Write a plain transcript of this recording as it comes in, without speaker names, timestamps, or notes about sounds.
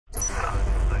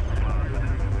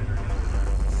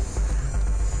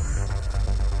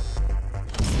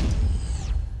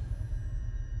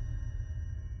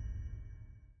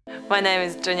My name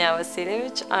is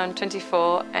I'm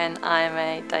 24 and I'm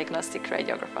a diagnostic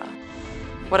radiographer.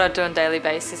 What I do on a daily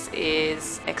basis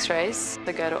is x-rays.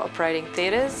 I go to operating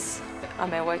theatres. I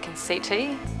may work in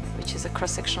CT, which is a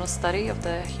cross-sectional study of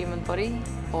the human body,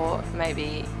 or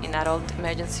maybe in adult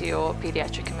emergency or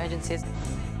paediatric emergencies.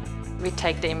 We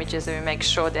take the images and we make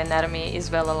sure the anatomy is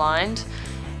well aligned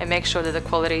and make sure that the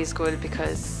quality is good,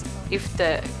 because if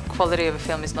the quality of a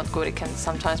film is not good, it can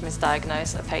sometimes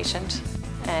misdiagnose a patient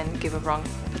and give a wrong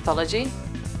pathology.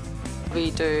 We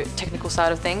do technical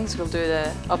side of things. We'll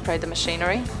operate the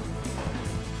machinery.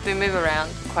 We move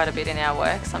around quite a bit in our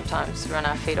work. Sometimes we're on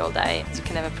our feet all day. You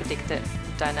can never predict it.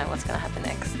 You don't know what's going to happen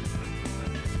next.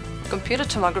 Computer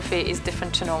tomography is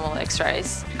different to normal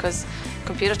x-rays because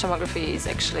computer tomography is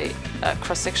actually a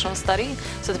cross-sectional study.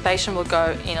 So the patient will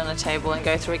go in on a table and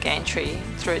go through a gantry,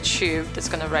 through a tube that's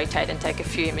going to rotate and take a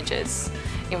few images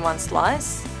in one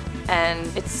slice. And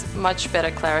it's much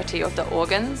better clarity of the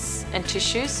organs and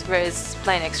tissues, whereas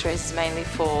plain x-rays is mainly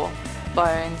for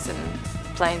bones and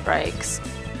plain breaks.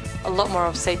 A lot more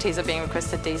of CTs are being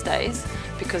requested these days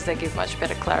because they give much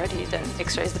better clarity than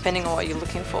x-rays, depending on what you're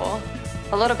looking for.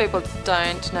 A lot of people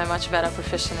don't know much about our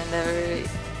profession and they're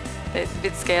a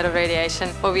bit scared of radiation.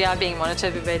 Well, we are being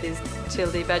monitored. We wear these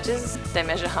TLD badges. They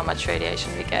measure how much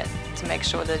radiation we get to make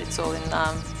sure that it's all in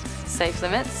safe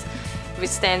limits. We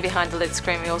stand behind the lead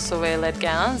screen. We also wear lead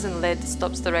gowns, and lead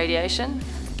stops the radiation.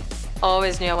 I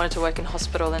always knew I wanted to work in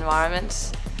hospital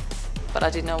environments, but I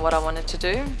didn't know what I wanted to do.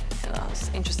 And I was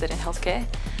interested in healthcare.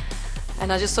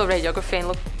 And I just saw radiography and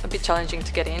looked a bit challenging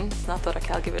to get in. And I thought,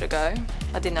 okay, I'll give it a go.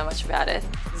 I didn't know much about it.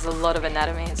 There's a lot of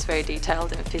anatomy, it's very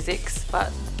detailed, in physics,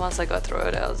 but once I got through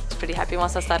it, I was pretty happy.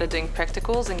 Once I started doing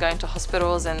practicals and going to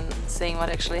hospitals and seeing what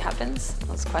actually happens,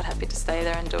 I was quite happy to stay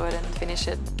there and do it and finish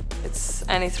it. It's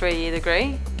only a 3-year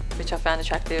degree, which I found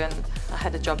attractive, and I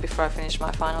had a job before I finished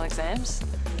my final exams.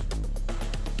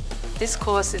 This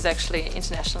course is actually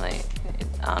internationally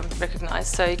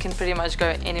recognised, so you can pretty much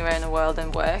go anywhere in the world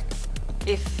and work.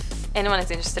 If anyone is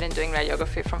interested in doing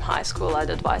radiography from high school, I'd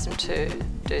advise them to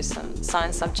do some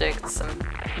science subjects, some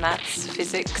maths,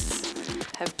 physics,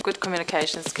 have good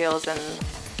communication skills and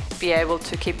be able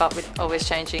to keep up with always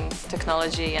changing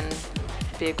technology and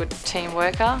be a good team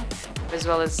worker, as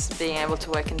well as being able to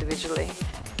work individually.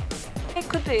 It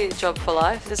could be a job for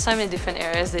life. There's so many different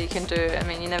areas that you can do. I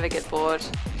mean, you never get bored.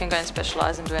 You can go and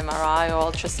specialise and do MRI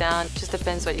or ultrasound. It just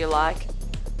depends what you like.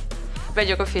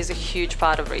 Radiography is a huge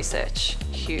part of research,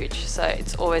 huge, so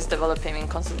it's always developing and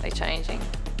constantly changing.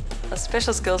 The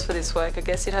special skills for this work, I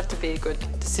guess you'd have to be a good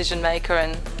decision maker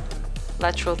and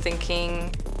lateral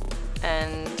thinking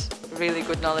and really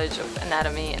good knowledge of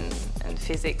anatomy and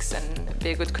physics, and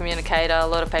be a good communicator. A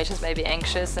lot of patients may be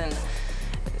anxious and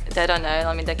they don't know.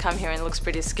 I mean, they come here and it looks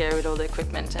pretty scary with all the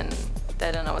equipment and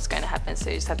they don't know what's going to happen, so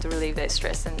you just have to relieve their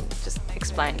stress and just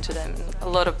explain to them. A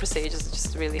lot of procedures are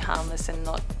just really harmless and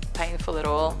not painful at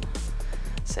all,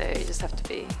 so you just have to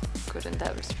be good in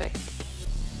that respect.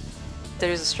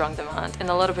 There is a strong demand, and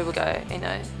a lot of people go,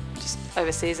 just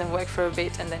overseas and work for a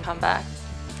bit and then come back.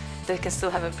 They can still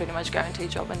have a pretty much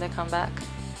guaranteed job when they come back.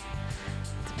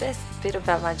 The best bit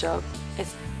about my job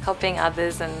is helping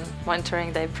others and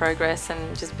monitoring their progress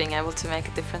and just being able to make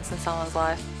a difference in someone's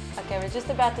life. Okay, we're just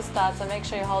about to start, so make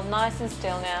sure you hold nice and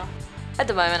still now. At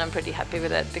the moment, I'm pretty happy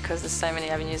with it because there's so many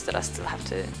avenues that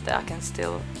I can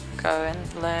still go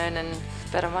and learn and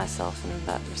better myself in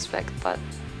that respect, but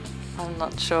I'm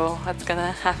not sure what's going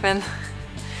to happen.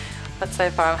 But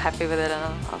so far I'm happy with it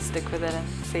and I'll stick with it and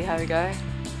see how we go.